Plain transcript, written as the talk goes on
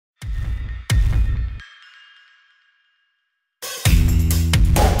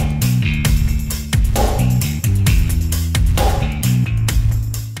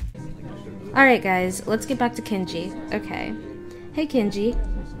Alright guys, let's get back to Kenji. Okay. Hey Kenji.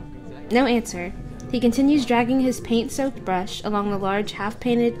 No answer. He continues dragging his paint-soaked brush along the large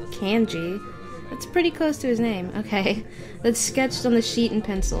half-painted kanji. That's pretty close to his name. Okay. That's sketched on the sheet in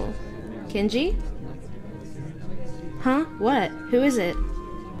pencil. Kenji? Huh? What? Who is it?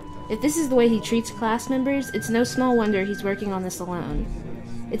 If this is the way he treats class members, it's no small wonder he's working on this alone.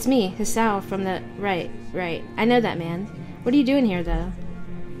 It's me, Hisao from the... Right. I know that man. What are you doing here, though?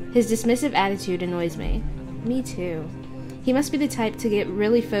 His dismissive attitude annoys me. Me too. He must be the type to get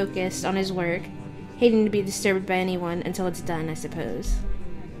really focused on his work, hating to be disturbed by anyone until it's done, I suppose.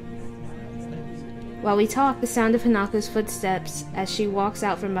 While we talk, the sound of Hanako's footsteps as she walks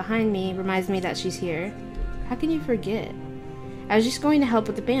out from behind me reminds me that she's here. How can you forget? I was just going to help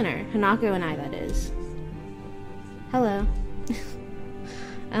with the banner. Hanako and I, that is. Hello.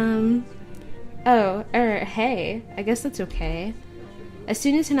 Hey. I guess that's okay. As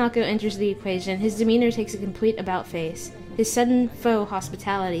soon as Hanako enters the equation, his demeanor takes a complete about-face. His sudden faux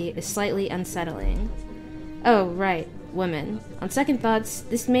hospitality is slightly unsettling. Oh, right. Women. On second thoughts,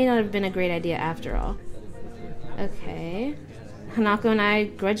 this may not have been a great idea after all. Okay. Hanako and I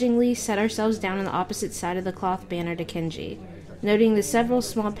grudgingly set ourselves down on the opposite side of the cloth banner to Kenji, noting the several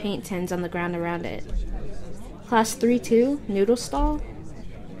small paint tins on the ground around it. Class 3-2? Noodle stall?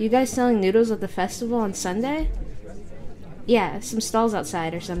 You guys selling noodles at the festival on Sunday? Yeah, some stalls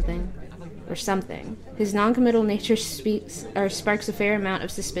outside or something. His non-committal nature sparks a fair amount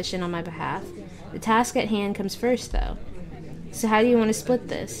of suspicion on my behalf. The task at hand comes first, though. So how do you want to split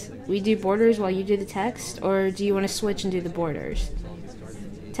this? We do borders while you do the text, or do you want to switch and do the borders?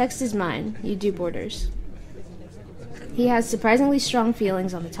 Text is mine. You do borders. He has surprisingly strong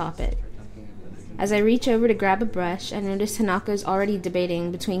feelings on the topic. As I reach over to grab a brush, I notice Hanako's already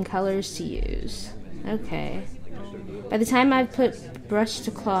debating between colors to use. Okay. By the time I've put brush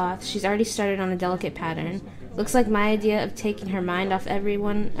to cloth, she's already started on a delicate pattern. Looks like my idea of taking her mind off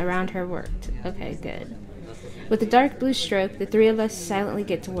everyone around her worked. Okay, good. With a dark blue stroke, the three of us silently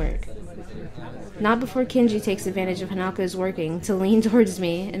get to work. Not before Kenji takes advantage of Hanako's working to lean towards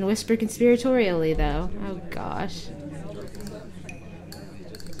me and whisper conspiratorially, though. Oh gosh.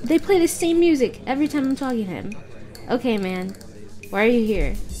 They play the same music every time I'm talking to him. Okay, man. Why are you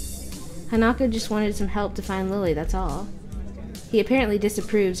here? Hanako just wanted some help to find Lily, that's all. He apparently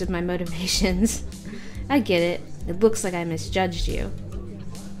disapproves of my motivations. I get it. It looks like I misjudged you.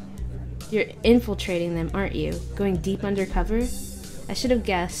 You're infiltrating them, aren't you? Going deep undercover? I should have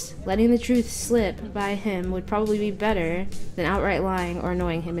guessed. Letting the truth slip by him would probably be better than outright lying or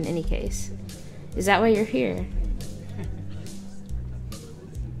annoying him in any case. Is that why you're here?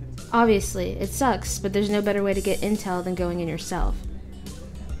 Obviously, it sucks, but there's no better way to get intel than going in yourself.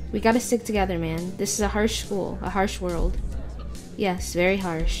 We gotta stick together, man. This is a harsh school, a harsh world. Yes, very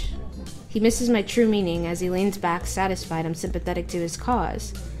harsh. He misses my true meaning as he leans back, satisfied I'm sympathetic to his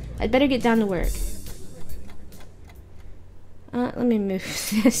cause. I'd better get down to work. Let me move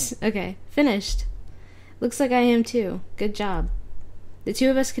this. Okay, finished. Looks like I am too. Good job. The two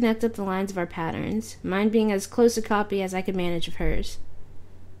of us connect up the lines of our patterns, mine being as close a copy as I could manage of hers.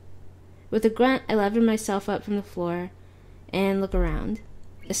 With a grunt, I lever myself up from the floor and look around.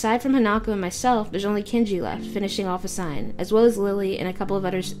 Aside from Hanako and myself, there's only Kenji left, finishing off a sign, as well as Lily and a couple of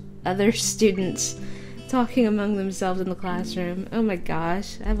other students talking among themselves in the classroom. Oh my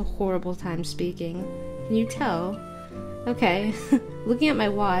gosh, I have a horrible time speaking. Can you tell? Okay. Looking at my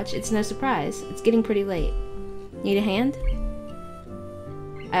watch, it's no surprise. It's getting pretty late. Need a hand?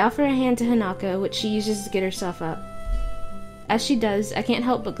 I offer a hand to Hanako, which she uses to get herself up. As she does, I can't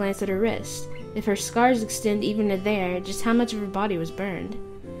help but glance at her wrist. If her scars extend even to there, just how much of her body was burned.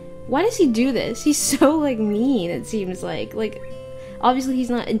 Why does he do this? He's so, mean, it seems like. Obviously he's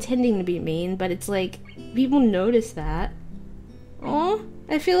not intending to be mean, but it's like, people notice that. Aw,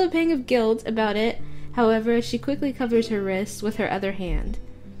 I feel a pang of guilt about it. However, she quickly covers her wrist with her other hand.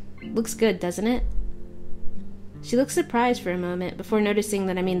 Looks good, doesn't it? She looks surprised for a moment before noticing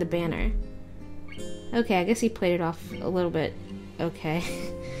that I mean the banner. Okay, I guess he played it off a little bit. Okay.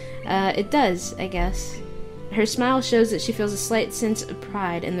 It does, I guess. Her smile shows that she feels a slight sense of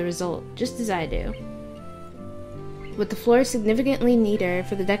pride in the result, just as I do. With the floor significantly neater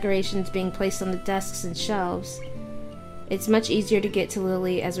for the decorations being placed on the desks and shelves, it's much easier to get to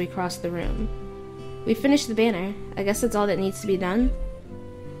Lily as we cross the room. We finished the banner. I guess that's all that needs to be done?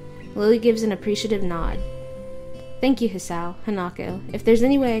 Lily gives an appreciative nod. Thank you, Hisao, Hanako. If there's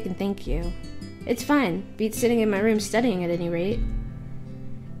any way I can thank you. It's fine. Beats sitting in my room studying at any rate.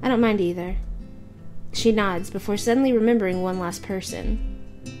 I don't mind either. She nods before suddenly remembering one last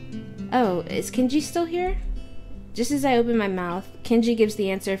person. Oh, is Kenji still here? Just as I open my mouth, Kenji gives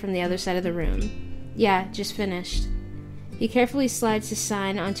the answer from the other side of the room. Yeah, just finished. He carefully slides his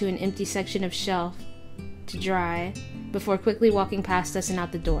sign onto an empty section of shelf to dry, before quickly walking past us and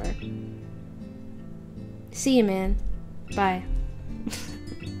out the door. See you, man. Bye.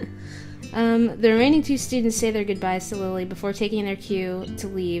 The remaining 2 students say their goodbyes to Lily before taking their cue to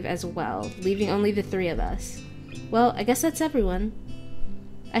leave as well, leaving only the 3 of us. Well, I guess that's everyone.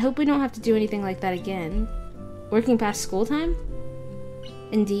 I hope we don't have to do anything like that again. Working past school time?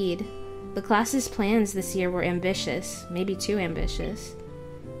 Indeed. The class's plans this year were ambitious, maybe too ambitious.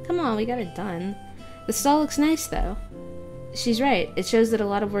 Come on, we got it done. The stall looks nice, though. She's right, it shows that a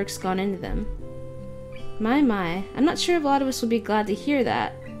lot of work's gone into them. My, I'm not sure if a lot of us would be glad to hear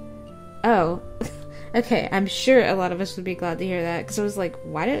that. Oh, okay, I'm sure a lot of us would be glad to hear that, because I was like,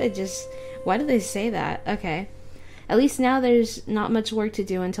 why did they say that? Okay. At least now there's not much work to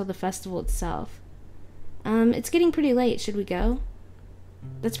do until the festival itself. It's getting pretty late, should we go?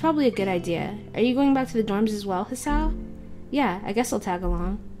 That's probably a good idea. Are you going back to the dorms as well, Hisao? Yeah, I guess I'll tag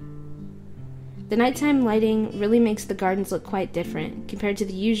along. The nighttime lighting really makes the gardens look quite different, compared to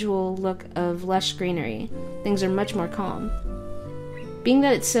the usual look of lush greenery. Things are much more calm. Being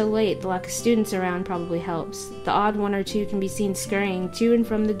that it's so late, the lack of students around probably helps. The odd 1 or 2 can be seen scurrying to and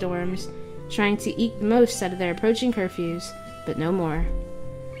from the dorms, trying to eke the most out of their approaching curfews, but no more.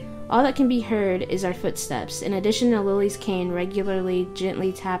 All that can be heard is our footsteps, in addition to Lily's cane regularly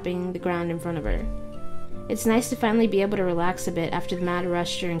gently tapping the ground in front of her. It's nice to finally be able to relax a bit after the mad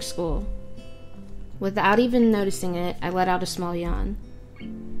rush during school. Without even noticing it, I let out a small yawn.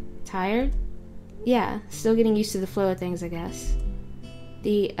 Tired? Yeah, still getting used to the flow of things, I guess.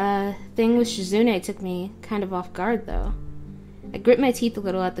 The, thing with Shizune took me kind of off guard, though. I grit my teeth a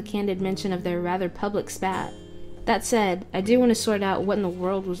little at the candid mention of their rather public spat. That said, I do want to sort out what in the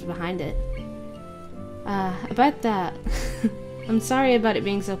world was behind it. About that, I'm sorry about it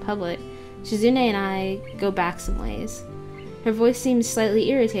being so public. Shizune and I go back some ways. Her voice seems slightly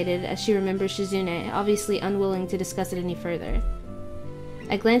irritated as she remembers Shizune, obviously unwilling to discuss it any further.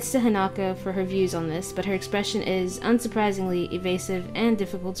 I glance to Hanako for her views on this, but her expression is, unsurprisingly, evasive and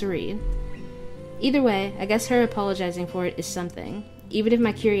difficult to read. Either way, I guess her apologizing for it is something, even if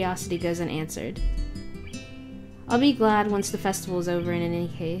my curiosity goes unanswered. I'll be glad once the festival is over in any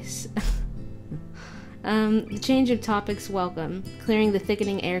case. The change of topic's welcome, clearing the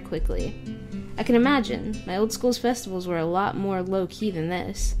thickening air quickly. I can imagine, my old school's festivals were a lot more low-key than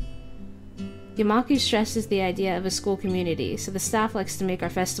this. Yamaku stresses the idea of a school community, so the staff likes to make our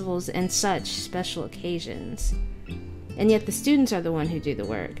festivals and such special occasions. And yet the students are the one who do the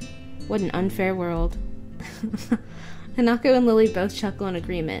work. What an unfair world. Hanako and Lily both chuckle in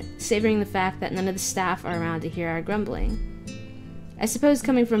agreement, savoring the fact that none of the staff are around to hear our grumbling. I suppose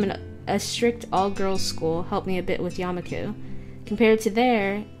coming from a strict all-girls school helped me a bit with Yamaku. Compared to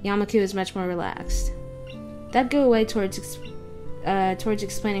there, Yamaku is much more relaxed. That'd go away towards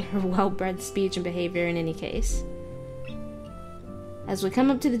explaining her well-bred speech and behavior in any case. As we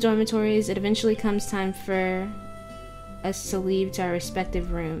come up to the dormitories, it eventually comes time for us to leave to our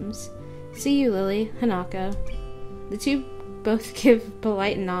respective rooms. See you, Lily, Hanako. The 2 both give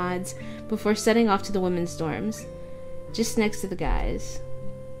polite nods before setting off to the women's dorms, just next to the guys.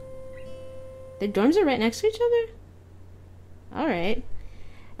 Their dorms are right next to each other? Alright.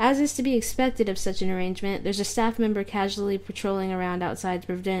 As is to be expected of such an arrangement, there's a staff member casually patrolling around outside to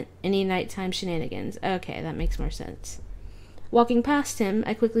prevent any nighttime shenanigans. Okay, that makes more sense. Walking past him,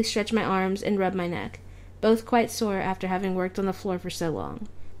 I quickly stretch my arms and rub my neck, both quite sore after having worked on the floor for so long,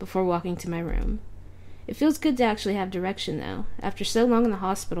 before walking to my room. It feels good to actually have direction, though. After so long in the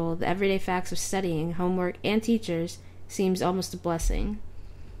hospital, the everyday facts of studying, homework, and teachers seems almost a blessing.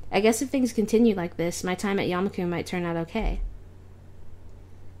 I guess if things continue like this, my time at Yamaku might turn out okay.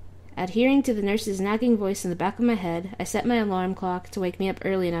 Adhering to the nurse's nagging voice in the back of my head, I set my alarm clock to wake me up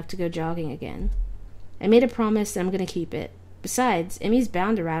early enough to go jogging again. I made a promise and I'm going to keep it. Besides, Emmy's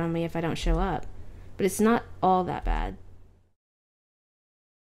bound to rat on me if I don't show up. But it's not all that bad.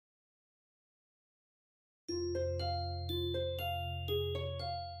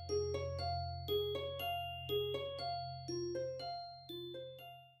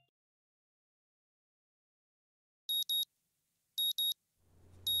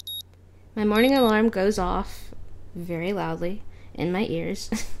 My morning alarm goes off, very loudly, in my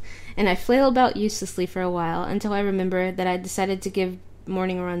ears, and I flail about uselessly for a while until I remember that I decided to give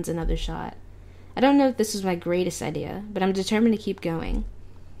morning runs another shot. I don't know if this was my greatest idea, but I'm determined to keep going.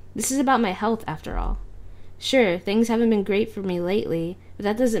 This is about my health, after all. Sure, things haven't been great for me lately, but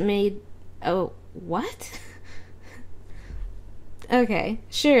that doesn't mean... Oh, what? Okay,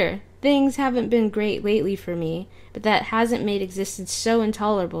 sure, things haven't been great lately for me, but that hasn't made existence so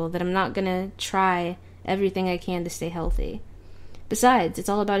intolerable that I'm not gonna try everything I can to stay healthy. Besides, it's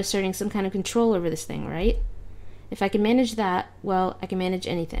all about asserting some kind of control over this thing, right? If I can manage that, well, I can manage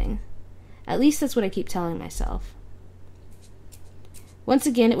anything. At least that's what I keep telling myself. Once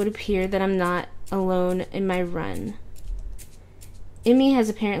again, it would appear that I'm not alone in my run. Emmy has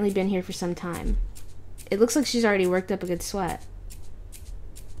apparently been here for some time. It looks like she's already worked up a good sweat.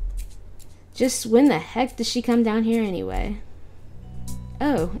 Just when the heck does she come down here anyway?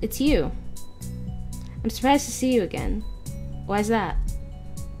 Oh, it's you. I'm surprised to see you again. Why's that?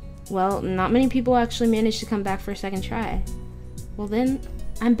 Well, not many people actually manage to come back for a second try. Well then,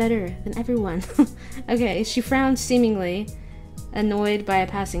 I'm better than everyone. Okay, she frowned, seemingly annoyed by a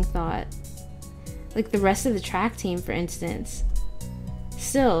passing thought. Like the rest of the track team, for instance.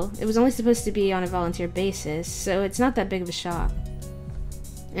 Still, it was only supposed to be on a volunteer basis, so it's not that big of a shock.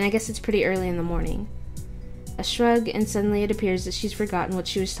 And I guess it's pretty early in the morning. A shrug, and suddenly it appears that she's forgotten what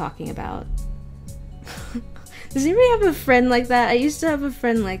she was talking about. Does anybody have a friend like that? I used to have a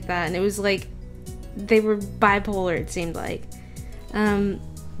friend like that, and it was like they were bipolar, it seemed like.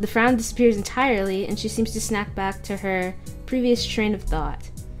 The frown disappears entirely, and she seems to snap back to her previous train of thought.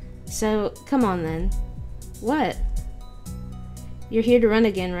 So, come on then. What? You're here to run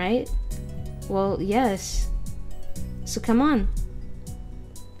again, right? Well, yes. So come on.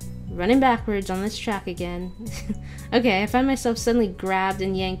 Running backwards on this track again. Okay, I find myself suddenly grabbed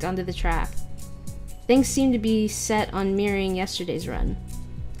and yanked onto the track. Things seem to be set on mirroring yesterday's run.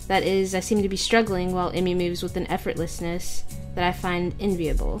 That is, I seem to be struggling while Emmy moves with an effortlessness that I find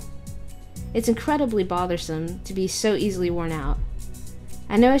enviable. It's incredibly bothersome to be so easily worn out.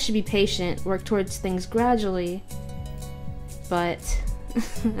 I know I should be patient, work towards things gradually, but...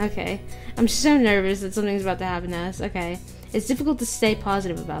 okay, I'm so nervous that something's about to happen to us. Okay, it's difficult to stay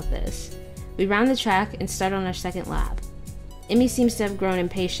positive about this. We round the track and start on our second lap. Emmy seems to have grown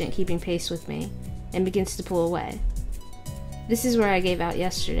impatient keeping pace with me, and begins to pull away. This is where I gave out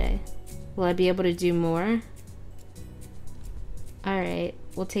yesterday. Will I be able to do more? Alright,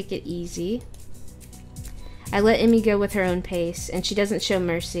 we'll take it easy. I let Emmy go with her own pace, and she doesn't show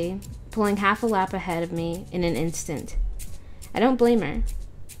mercy, pulling half a lap ahead of me in an instant. I don't blame her.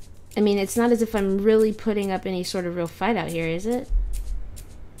 I mean, it's not as if I'm really putting up any sort of real fight out here, is it?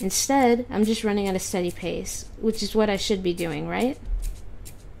 Instead, I'm just running at a steady pace, which is what I should be doing, right?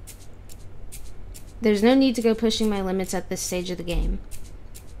 There's no need to go pushing my limits at this stage of the game.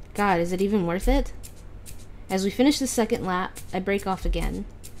 God, is it even worth it? As we finish the second lap, I break off again.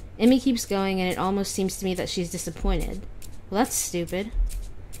 Emmy keeps going, and it almost seems to me that she's disappointed. Well, that's stupid.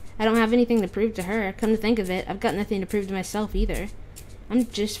 I don't have anything to prove to her. Come to think of it, I've got nothing to prove to myself either. I'm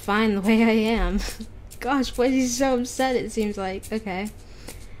just fine the way I am. Gosh, why is he so upset, it seems like. Okay.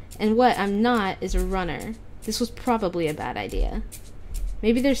 And what I'm not is a runner. This was probably a bad idea.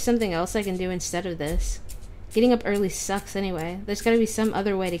 Maybe there's something else I can do instead of this. Getting up early sucks anyway. There's gotta be some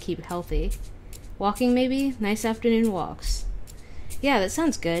other way to keep healthy. Walking, maybe? Nice afternoon walks. Yeah, that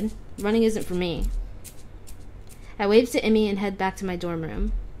sounds good. Running isn't for me. I wave to Emmy and head back to my dorm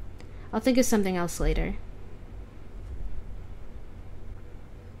room. I'll think of something else later.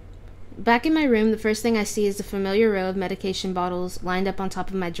 Back in my room, the first thing I see is the familiar row of medication bottles lined up on top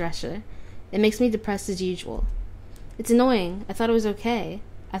of my dresser. It makes me depressed as usual. It's annoying. I thought it was okay.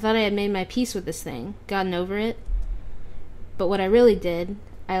 I thought I had made my peace with this thing, gotten over it. But what I really did,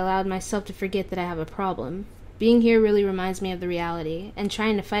 I allowed myself to forget that I have a problem. Being here really reminds me of the reality, and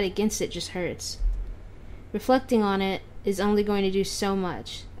trying to fight against it just hurts. Reflecting on it is only going to do so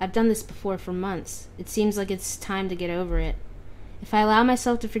much. I've done this before for months. It seems like it's time to get over it. If I allow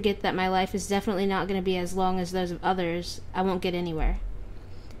myself to forget that my life is definitely not going to be as long as those of others, I won't get anywhere.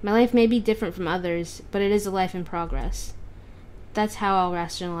 My life may be different from others, but it is a life in progress. That's how I'll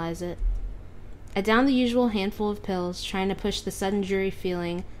rationalize it. I down the usual handful of pills, trying to push the sudden dreary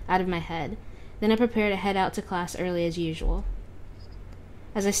feeling out of my head. Then I prepare to head out to class early as usual.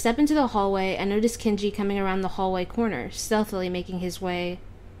 As I step into the hallway, I notice Kenji coming around the hallway corner, stealthily making his way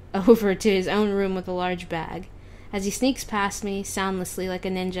over to his own room with a large bag. As he sneaks past me, soundlessly like a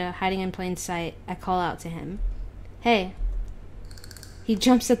ninja, hiding in plain sight, I call out to him. Hey. He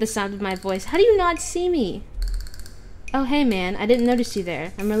jumps at the sound of my voice. How do you not see me? Oh, hey man, I didn't notice you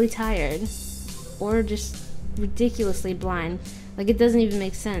there. I'm really tired. Or just ridiculously blind. Like it doesn't even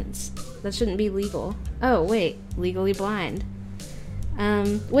make sense. That shouldn't be legal. Oh, wait. Legally blind.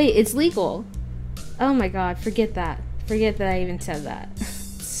 Wait, it's legal. Oh my god, forget that. Forget that I even said that.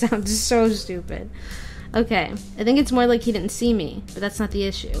 Sounds so stupid. Okay, I think it's more like he didn't see me, but that's not the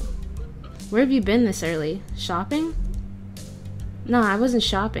issue. Where have you been this early? Shopping? No, I wasn't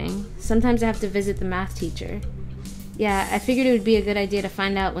shopping. Sometimes I have to visit the math teacher. Yeah, I figured it would be a good idea to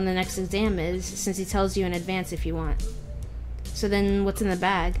find out when the next exam is, since he tells you in advance if you want. So then, what's in the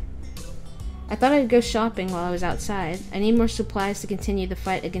bag? I thought I'd go shopping while I was outside. I need more supplies to continue the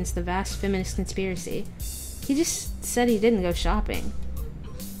fight against the vast feminist conspiracy. He just said he didn't go shopping.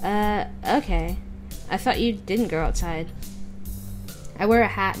 Okay. I thought you didn't go outside. I wear a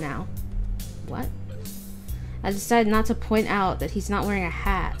hat now. What? I decided not to point out that he's not wearing a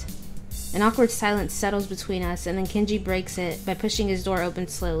hat. An awkward silence settles between us, and then Kenji breaks it by pushing his door open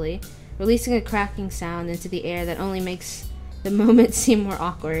slowly, releasing a cracking sound into the air that only makes the moment seem more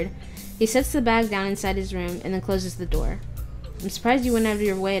awkward. He sets the bag down inside his room and then closes the door. I'm surprised you went out of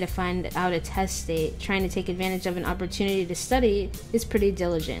your way to find out a test date. Trying to take advantage of an opportunity to study is pretty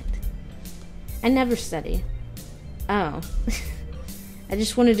diligent. I never study. Oh. I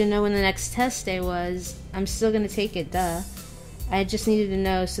just wanted to know when the next test day was. I'm still gonna take it, duh. I just needed to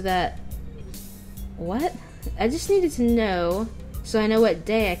know so that... What? I just needed to know so I know what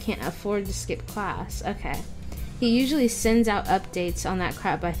day I can't afford to skip class. Okay. He usually sends out updates on that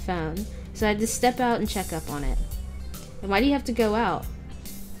crap by phone, so I had to step out and check up on it. And why do you have to go out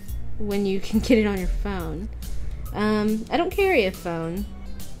when you can get it on your phone? I don't carry a phone.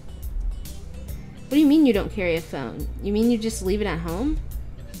 What do you mean you don't carry a phone? You mean you just leave it at home?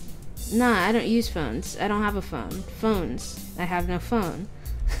 Nah, I don't use phones. I don't have a phone. Phones. I have no phone.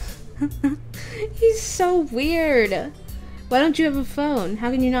 He's so weird. Why don't you have a phone?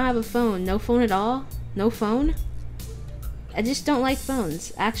 How can you not have a phone? No phone at all? No phone? I just don't like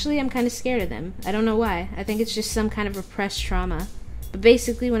phones. Actually, I'm kind of scared of them. I don't know why. I think it's just some kind of repressed trauma. But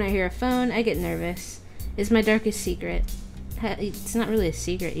basically, when I hear a phone, I get nervous. It's my darkest secret. It's not really a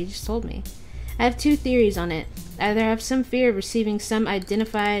secret, you just told me. I have two theories on it. Either I have some fear of receiving some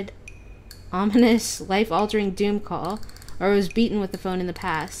identified, ominous, life-altering doom call, or I was beaten with the phone in the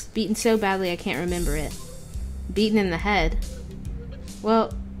past. Beaten so badly I can't remember it. Beaten in the head.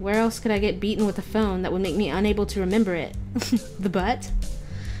 Well, where else could I get beaten with a phone that would make me unable to remember it? The butt?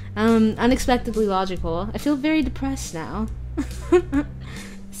 Unexpectedly logical. I feel very depressed now.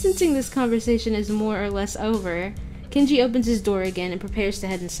 Sensing this conversation is more or less over, Kenji opens his door again and prepares to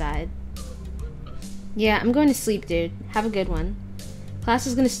head inside. Yeah, I'm going to sleep, dude. Have a good one. Class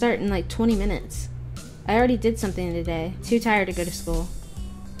is going to start in like 20 minutes. I already did something today. Too tired to go to school.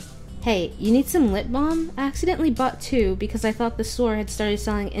 Hey, you need some lip balm? I accidentally bought 2 because I thought the store had started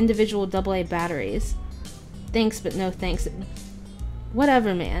selling individual AA batteries. Thanks, but no thanks.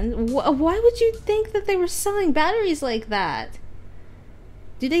 Whatever, man. Why would you think that they were selling batteries like that?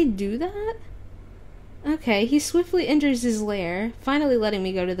 Do they do that? Okay, he swiftly enters his lair, finally letting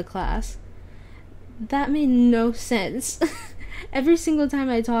me go to the class. That made no sense. Every single time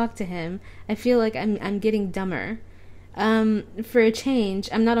I talk to him, I feel like I'm getting dumber. For a change,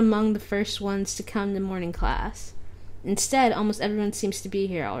 I'm not among the first ones to come to morning class. Instead, almost everyone seems to be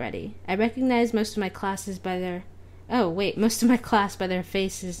here already. I recognize most of my classes by their... most of my class by their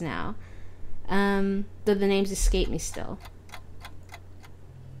faces now. Though the names escape me still.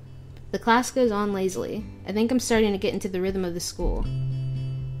 The class goes on lazily. I think I'm starting to get into the rhythm of the school.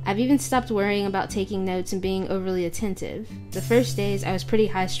 I've even stopped worrying about taking notes and being overly attentive. The first days, I was pretty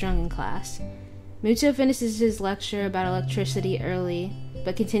high-strung in class. Muto finishes his lecture about electricity early,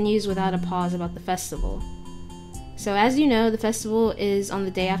 but continues without a pause about the festival. So as you know, the festival is on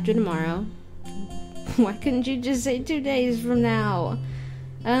the day after tomorrow. Why couldn't you just say 2 days from now?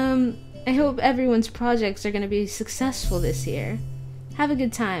 I hope everyone's projects are going to be successful this year. Have a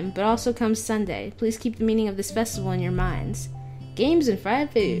good time, but also come Sunday. Please keep the meaning of this festival in your minds. Games and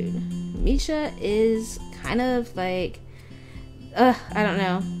fried food. Misha is kind of like... I don't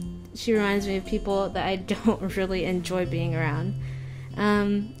know. She reminds me of people that I don't really enjoy being around.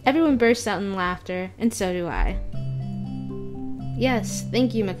 Everyone bursts out in laughter, and so do I. Yes,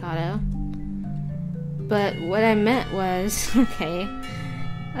 thank you, Mikado. But what I meant was...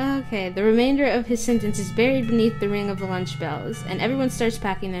 Okay, the remainder of his sentence is buried beneath the ring of the lunch bells, and everyone starts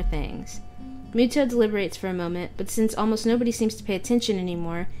packing their things. Muto deliberates for a moment, but since almost nobody seems to pay attention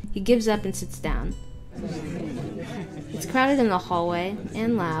anymore, he gives up and sits down. It's crowded in the hallway,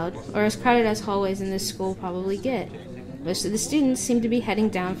 and loud, or as crowded as hallways in this school probably get. Most of the students seem to be heading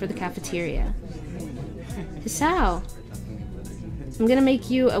down for the cafeteria. Hisao! I'm gonna make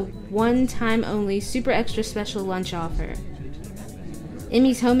you a one-time only, super extra special lunch offer.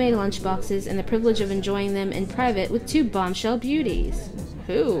 Emmy's homemade lunchboxes and the privilege of enjoying them in private with 2 bombshell beauties.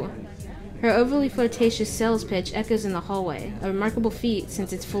 Who? Her overly flirtatious sales pitch echoes in the hallway, a remarkable feat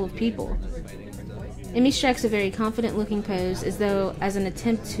since it's full of people. Emmy strikes a very confident-looking pose, as though as an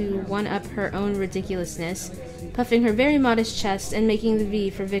attempt to one-up her own ridiculousness, puffing her very modest chest and making the V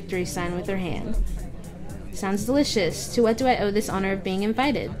for victory sign with her hand. Sounds delicious. To what do I owe this honor of being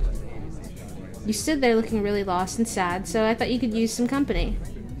invited? You stood there looking really lost and sad, so I thought you could use some company.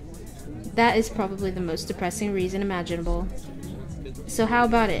 That is probably the most depressing reason imaginable. So how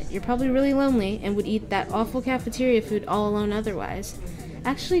about it? You're probably really lonely and would eat that awful cafeteria food all alone otherwise.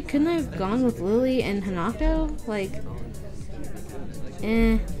 Actually, couldn't I have gone with Lily and Hanako? Like,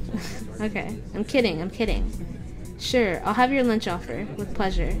 okay, I'm kidding. Sure, I'll have your lunch offer, with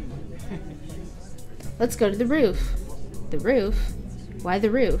pleasure. Let's go to the roof. The roof? Why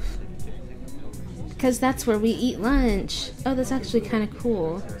the roof? Because that's where we eat lunch. Oh, that's actually kind of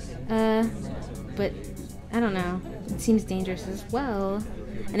cool. But, I don't know. It seems dangerous as well.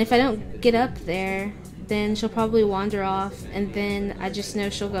 And if I don't get up there, then she'll probably wander off, and then I just know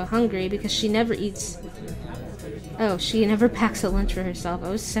she'll go hungry because she never eats. Oh, she never packs a lunch for herself. I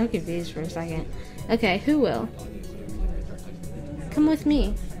was so confused for a second. Okay, who will? Come with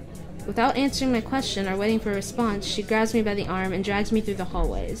me. Without answering my question or waiting for a response, she grabs me by the arm and drags me through the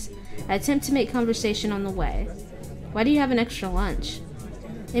hallways. I attempt to make conversation on the way. Why do you have an extra lunch?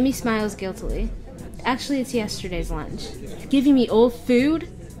 Emmy smiles guiltily. Actually, it's yesterday's lunch. Giving me old food?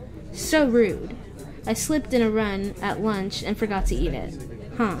 So rude. I slipped in a run at lunch and forgot to eat it.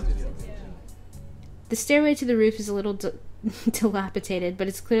 Huh. The stairway to the roof is a little dilapidated, but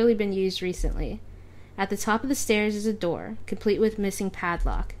it's clearly been used recently. At the top of the stairs is a door, complete with missing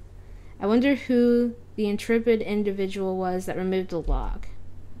padlock. I wonder who the intrepid individual was that removed the lock.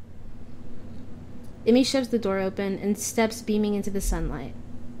 Emmy shoves the door open and steps beaming into the sunlight.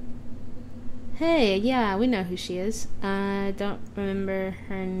 Hey, yeah, we know who she is. I don't remember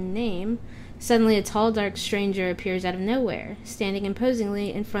her name. Suddenly, a tall, dark stranger appears out of nowhere, standing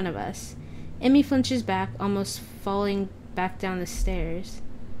imposingly in front of us. Emmy flinches back, almost falling back down the stairs.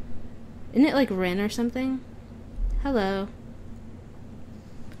 Isn't it like Ren or something? Hello.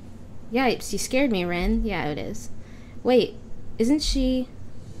 Yipes, you scared me, Ren. Yeah, it is. Wait, isn't she...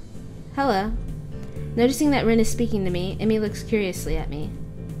 Hello. Noticing that Ren is speaking to me, Emmy looks curiously at me.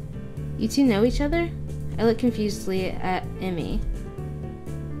 You two know each other? I look confusedly at Emmy.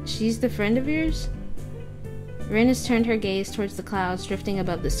 She's the friend of yours? Ren has turned her gaze towards the clouds drifting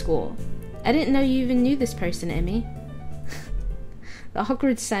above the school. I didn't know you even knew this person, Emmy. The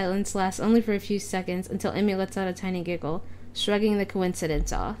awkward silence lasts only for a few seconds until Emmy lets out a tiny giggle, shrugging the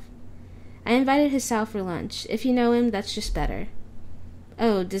coincidence off. I invited Hisao for lunch. If you know him, that's just better.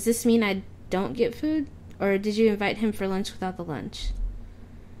 Oh, does this mean I don't get food? Or did you invite him for lunch without the lunch?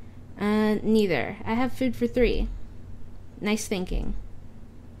 Neither. I have food for 3. Nice thinking.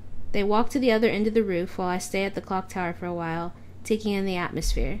 They walk to the other end of the roof while I stay at the clock tower for a while, taking in the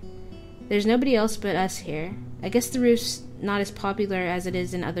atmosphere. There's nobody else but us here. I guess the roof's not as popular as it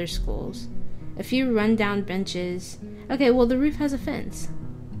is in other schools. A few run-down benches. Okay, well, the roof has a fence.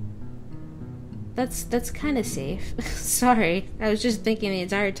 That's kind of safe. Sorry, I was just thinking the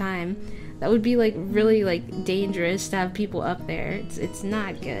entire time. That would be, like, really, like, dangerous to have people up there. It's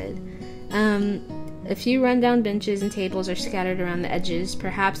not good. A few rundown benches and tables are scattered around the edges,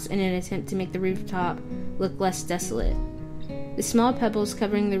 perhaps in an attempt to make the rooftop look less desolate. The small pebbles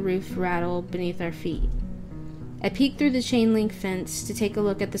covering the roof rattle beneath our feet. I peek through the chain-link fence to take a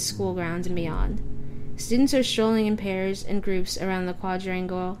look at the school grounds and beyond. Students are strolling in pairs and groups around the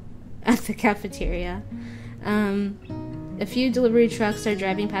quadrangle at the cafeteria. A few delivery trucks are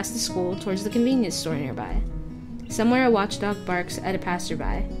driving past the school towards the convenience store nearby. Somewhere a watchdog barks at a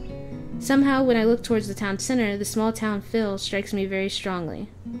passerby. Somehow, when I look towards the town center, the small town feel strikes me very strongly,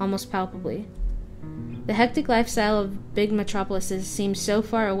 almost palpably. The hectic lifestyle of big metropolises seems so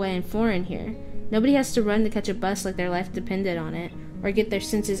far away and foreign here. Nobody has to run to catch a bus like their life depended on it, or get their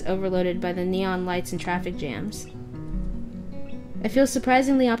senses overloaded by the neon lights and traffic jams. I feel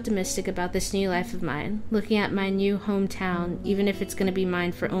surprisingly optimistic about this new life of mine, looking at my new hometown, even if it's going to be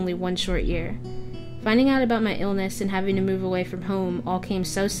mine for only 1 short year. Finding out about my illness and having to move away from home all came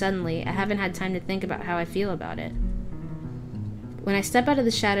so suddenly, I haven't had time to think about how I feel about it. When I step out of the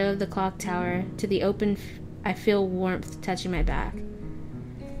shadow of the clock tower to the open, I feel warmth touching my back.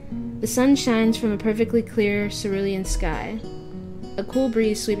 The sun shines from a perfectly clear cerulean sky. A cool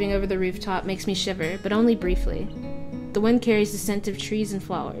breeze sweeping over the rooftop makes me shiver, but only briefly. The wind carries the scent of trees and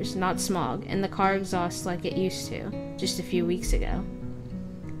flowers, not smog, and the car exhausts like it used to, just a few weeks ago.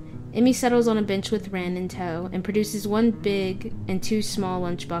 Emmy settles on a bench with Ren in tow and produces 1 big and 2 small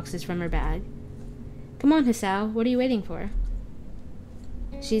lunchboxes from her bag. Come on, Hisao, what are you waiting for?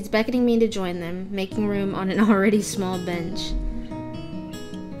 She's beckoning me to join them, making room on an already small bench.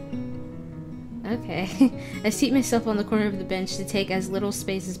 Okay. I seat myself on the corner of the bench to take as little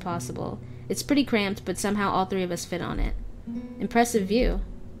space as possible. It's pretty cramped, but somehow all three of us fit on it. Impressive view.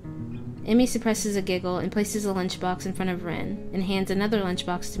 Emmy suppresses a giggle and places a lunchbox in front of Rin, and hands another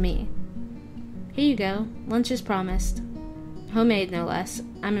lunchbox to me. Here you go. Lunch as promised. Homemade, no less.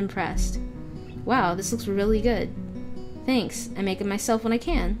 I'm impressed. Wow, this looks really good. Thanks. I make it myself when I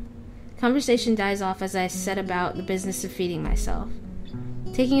can. Conversation dies off as I set about the business of feeding myself.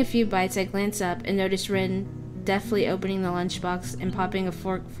 Taking a few bites, I glance up and notice Rin deftly opening the lunchbox and popping a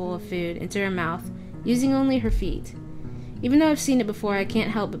forkful of food into her mouth, using only her feet. Even though I've seen it before, I can't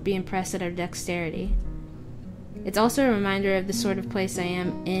help but be impressed at her dexterity. It's also a reminder of the sort of place I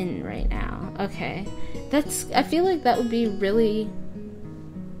am in right now. Okay. I feel like that would be really...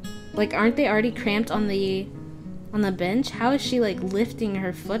 Like, aren't they already cramped on the bench? How is she, like, lifting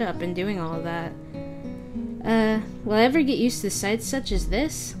her foot up and doing all of that? Will I ever get used to sights such as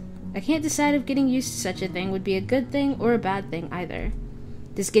this? I can't decide if getting used to such a thing would be a good thing or a bad thing either.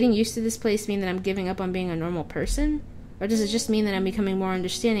 Does getting used to this place mean that I'm giving up on being a normal person? Or does it just mean that I'm becoming more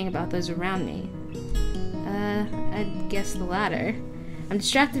understanding about those around me? I'd guess the latter. I'm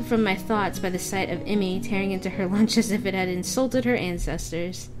distracted from my thoughts by the sight of Emmy tearing into her lunch as if it had insulted her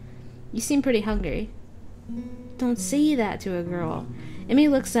ancestors. You seem pretty hungry. Don't say that to a girl. Emmy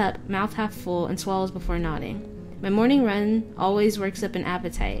looks up, mouth half full, and swallows before nodding. My morning run always works up an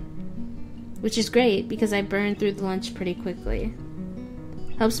appetite, which is great because I burn through the lunch pretty quickly.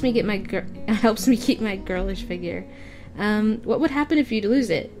 Helps me keep my girlish figure. What would happen if you'd lose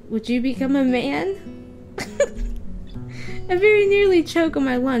it? Would you become a man? I very nearly choke on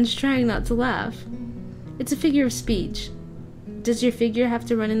my lunch, trying not to laugh. It's a figure of speech. Does your figure have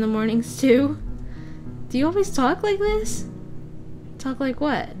to run in the mornings too? Do you always talk like this? Talk like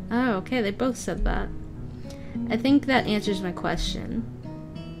what? Oh, okay, they both said that. I think that answers my question.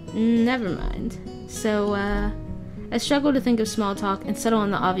 Never mind. So, I struggle to think of small talk and settle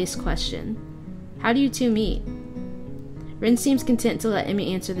on the obvious question. How do you two meet? Rin seems content to let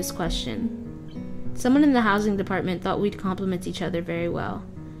Emmy answer this question. Someone in the housing department thought we'd complement each other very well.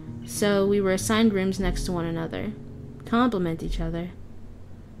 So we were assigned rooms next to one another. Complement each other.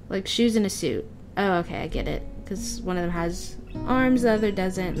 Like shoes in a suit. Oh, okay, I get it. Because one of them has arms, the other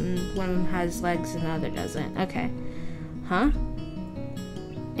doesn't, and one of them has legs and the other doesn't. Okay. Huh?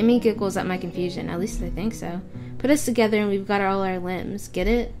 Emmy giggles at my confusion. At least I think so. Put us together and we've got all our limbs. Get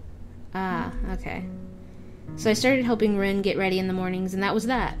it? Ah, okay. So I started helping Rin get ready in the mornings, and that was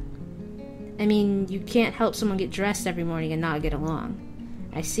that. I mean, you can't help someone get dressed every morning and not get along.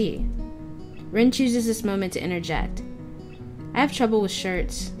 I see. Rin chooses this moment to interject. I have trouble with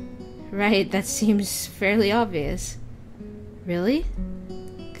shirts. Right, that seems fairly obvious. Really?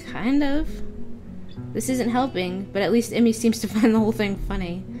 Kind of. This isn't helping, but at least Emmy seems to find the whole thing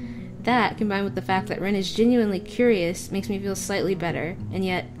funny. That, combined with the fact that Rin is genuinely curious, makes me feel slightly better, and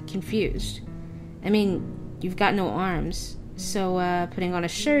yet confused. I mean, you've got no arms, so putting on a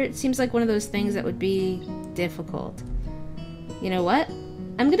shirt seems like one of those things that would be difficult. You know what?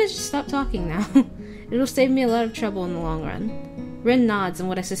 I'm gonna just stop talking now. It'll save me a lot of trouble in the long run. Rin nods in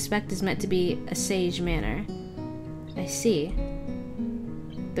what I suspect is meant to be a sage manner. I see.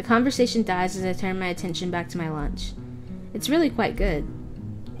 The conversation dies as I turn my attention back to my lunch. It's really quite good.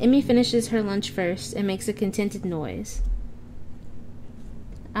 Emmy finishes her lunch first and makes a contented noise.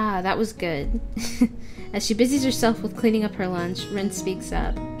 Ah, that was good. As she busies herself with cleaning up her lunch, Rin speaks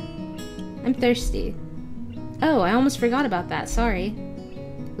up. I'm thirsty. Oh, I almost forgot about that, sorry.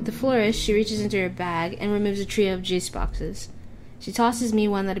 With a flourish, she reaches into her bag and removes a trio of juice boxes. She tosses me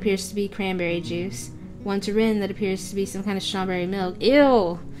one that appears to be cranberry juice, one to Rin that appears to be some kind of strawberry milk.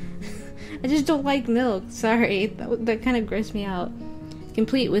 Ew! I just don't like milk, sorry. That kind of grossed me out.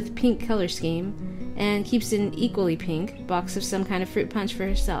 Complete with pink color scheme, and keeps an equally pink box of some kind of fruit punch for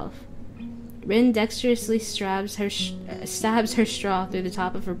herself. Rin dexterously stabs her straw through the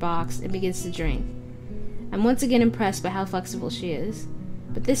top of her box and begins to drink. I'm once again impressed by how flexible she is,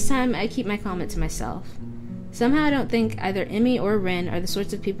 but this time I keep my comment to myself. Somehow I don't think either Emmy or Rin are the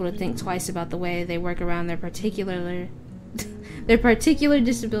sorts of people to think twice about the way they work around their particular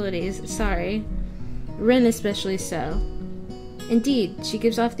disabilities. Sorry. Rin especially so. Indeed, she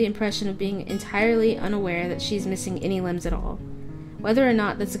gives off the impression of being entirely unaware that she's missing any limbs at all. Whether or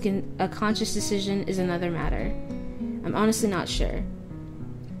not that's a conscious decision is another matter. I'm honestly not sure.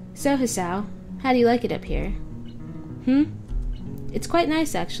 So, Hisao, how do you like it up here? It's quite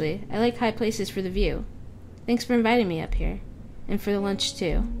nice, actually. I like high places for the view. Thanks for inviting me up here. And for the lunch,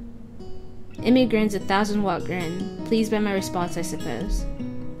 too. Emmy grins a 1,000-watt grin, pleased by my response, I suppose.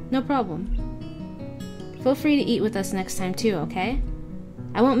 No problem. Feel free to eat with us next time, too, okay?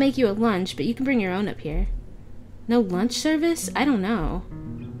 I won't make you a lunch, but you can bring your own up here. No lunch service? I don't know.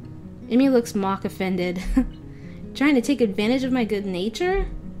 Amy looks mock offended. Trying to take advantage of my good nature?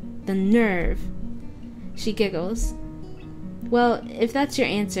 The nerve. She giggles. Well, if that's your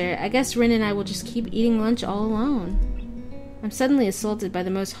answer, I guess Rin and I will just keep eating lunch all alone. I'm suddenly assaulted by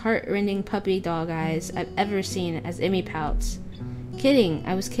the most heart-rending puppy dog eyes I've ever seen as Emmy pouts. Kidding,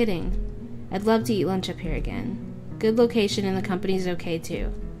 I was kidding. I'd love to eat lunch up here again. Good location and the company's okay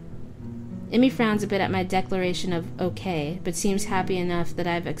too. Emmy frowns a bit at my declaration of okay, but seems happy enough that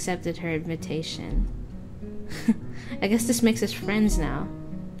I've accepted her invitation. I guess this makes us friends now.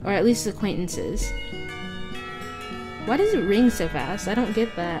 Or at least acquaintances. Why does it ring so fast? I don't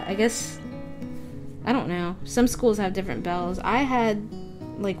get that. I guess... I don't know. Some schools have different bells. I had,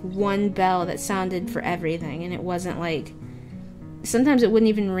 like, one bell that sounded for everything, and it wasn't, like... Sometimes it wouldn't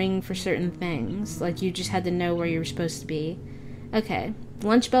even ring for certain things. Like, you just had to know where you were supposed to be. Okay.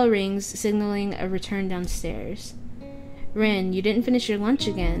 Lunch bell rings, signaling a return downstairs. Rin, you didn't finish your lunch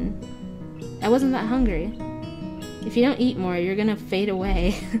again. I wasn't that hungry. If you don't eat more, you're gonna fade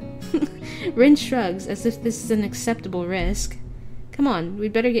away. Rin shrugs, as if this is an acceptable risk. Come on,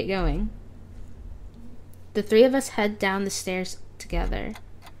 we'd better get going. The three of us head down the stairs together.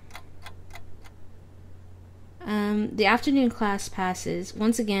 The afternoon class passes.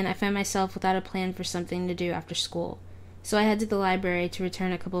 Once again, I find myself without a plan for something to do after school. So I head to the library to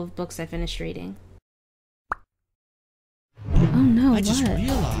return a couple of books I finished reading. Oh no, I just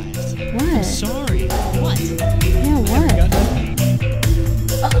realized. What? I'm sorry. What?